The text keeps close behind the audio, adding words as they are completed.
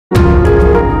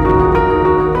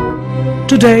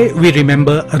Today we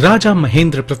remember Raja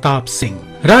Mahendra Pratap Singh.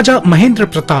 Raja Mahendra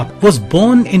Pratap was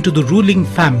born into the ruling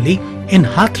family in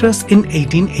Hathras in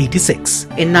 1886.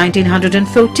 In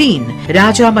 1914,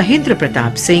 Raja Mahendra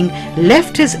Pratap Singh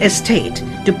left his estate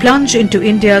to plunge into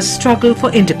India's struggle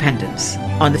for independence.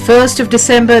 On the 1st of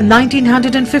December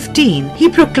 1915, he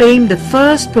proclaimed the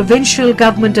first provincial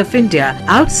government of India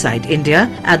outside India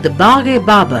at the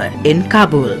Bagh-e-Babar in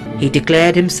Kabul. He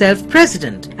declared himself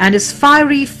president and his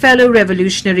fiery fellow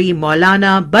revolutionary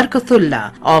Maulana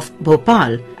Barkatullah of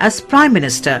Bhopal as prime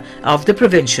minister of the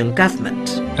provincial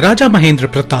government. Raja Mahendra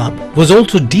Pratap was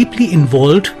also deeply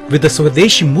involved with the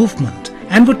Swadeshi movement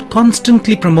and would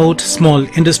constantly promote small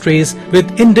industries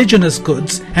with indigenous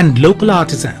goods and local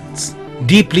artisans.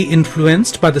 Deeply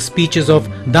influenced by the speeches of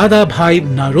Dada Bhai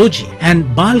Naroji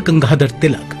and Bal Gangadhar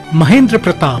Tilak, Mahendra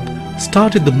Pratap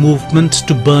started the movement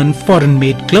to burn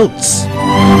foreign-made clothes.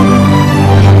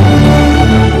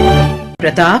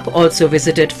 Pratap also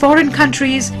visited foreign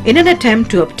countries in an attempt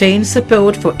to obtain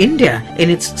support for India in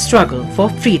its struggle for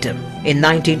freedom. In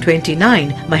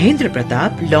 1929, Mahendra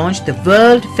Pratap launched the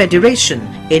World Federation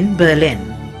in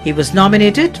Berlin. He was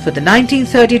nominated for the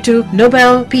 1932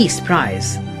 Nobel Peace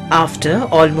Prize. After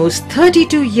almost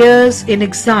 32 years in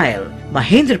exile,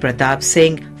 Mahendra Pratap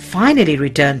Singh finally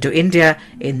returned to India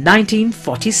in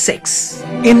 1946.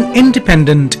 In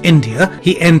independent India,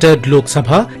 he entered Lok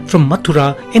Sabha from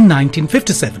Mathura in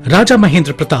 1957. Raja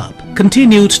Mahendra Pratap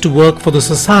continued to work for the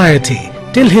society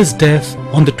till his death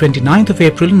on the 29th of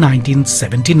April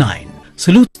 1979.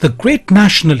 Salutes the great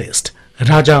nationalist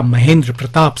Raja Mahendra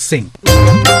Pratap Singh.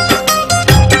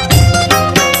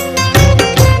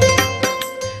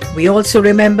 We also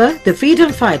remember the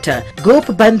freedom fighter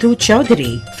Gopbandhu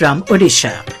Chaudhary from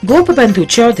Odisha. Gopbandhu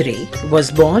Chaudhary was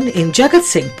born in Jagat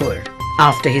Singhpur.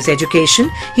 After his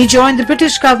education, he joined the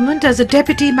British government as a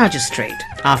deputy magistrate.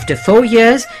 After 4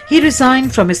 years, he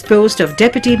resigned from his post of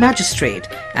deputy magistrate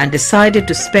and decided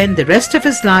to spend the rest of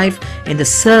his life in the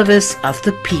service of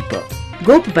the people.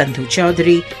 Gopbandhu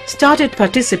Chaudhary started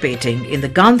participating in the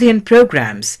Gandhian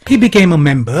programs. He became a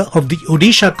member of the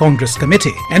Odisha Congress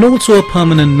Committee and also a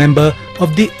permanent member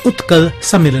of the Utkal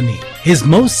Samilani. His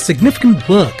most significant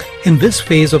work in this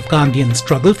phase of Gandhian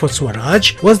struggle for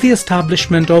Swaraj was the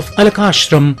establishment of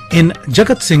Alakashram in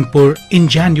Jagat Singhpur in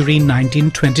January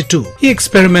 1922. He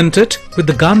experimented with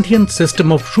the Gandhian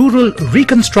system of rural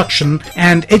reconstruction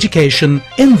and education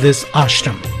in this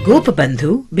ashram.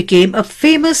 Gopbandhu became a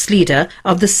famous leader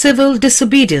of the civil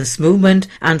disobedience movement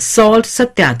and salt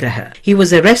satyagraha. He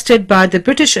was arrested by the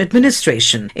British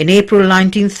administration in April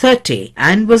 1930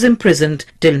 and was imprisoned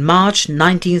till March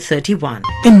 1931.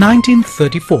 In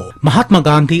 1934, Mahatma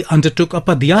Gandhi undertook a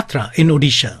Padyatra in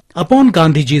Odisha. Upon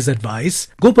Gandhiji's advice,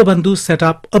 Gopabandhu set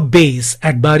up a base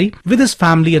at Bari with his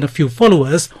family and a few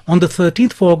followers on the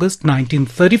 13th of August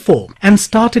 1934 and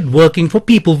started working for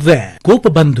people there.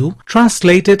 Gopabandhu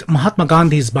translated Mahatma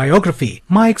Gandhi's biography,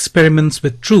 My Experiments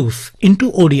with Truth,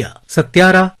 into Odia,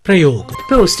 Satyara Prayog.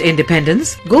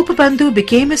 Post-independence, Gopabandhu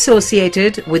became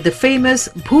associated with the famous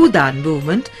Bhudan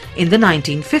movement in the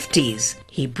 1950s.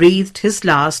 He breathed his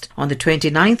last on the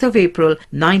 29th of April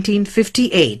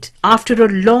 1958 after a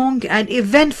long and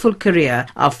eventful career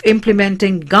of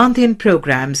implementing Gandhian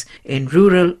programs in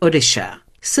rural Odisha.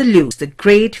 Salutes the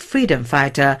great freedom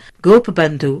fighter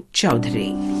Gopbandhu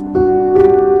Chaudhary.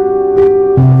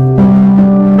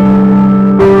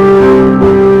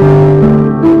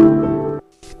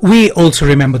 We also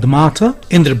remember the martyr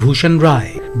Indrabhushan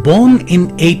Rai, born in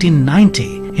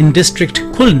 1890 in district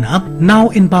Khulna, now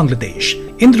in Bangladesh.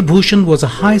 Indrabhushan was a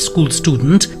high school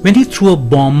student when he threw a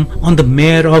bomb on the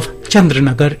mayor of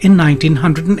Chandranagar in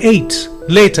 1908.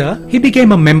 Later, he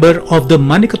became a member of the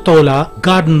Manikatola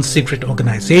Garden Secret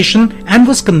Organization and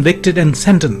was convicted and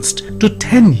sentenced to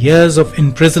 10 years of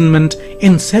imprisonment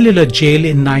in cellular jail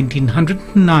in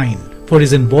 1909 for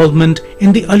his involvement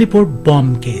in the Alipur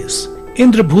bomb case.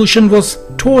 Indrabhushan was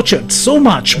tortured so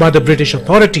much by the British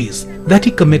authorities that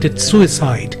he committed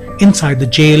suicide inside the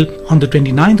jail on the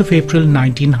 29th of April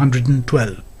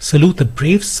 1912. Salute the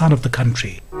brave son of the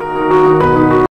country.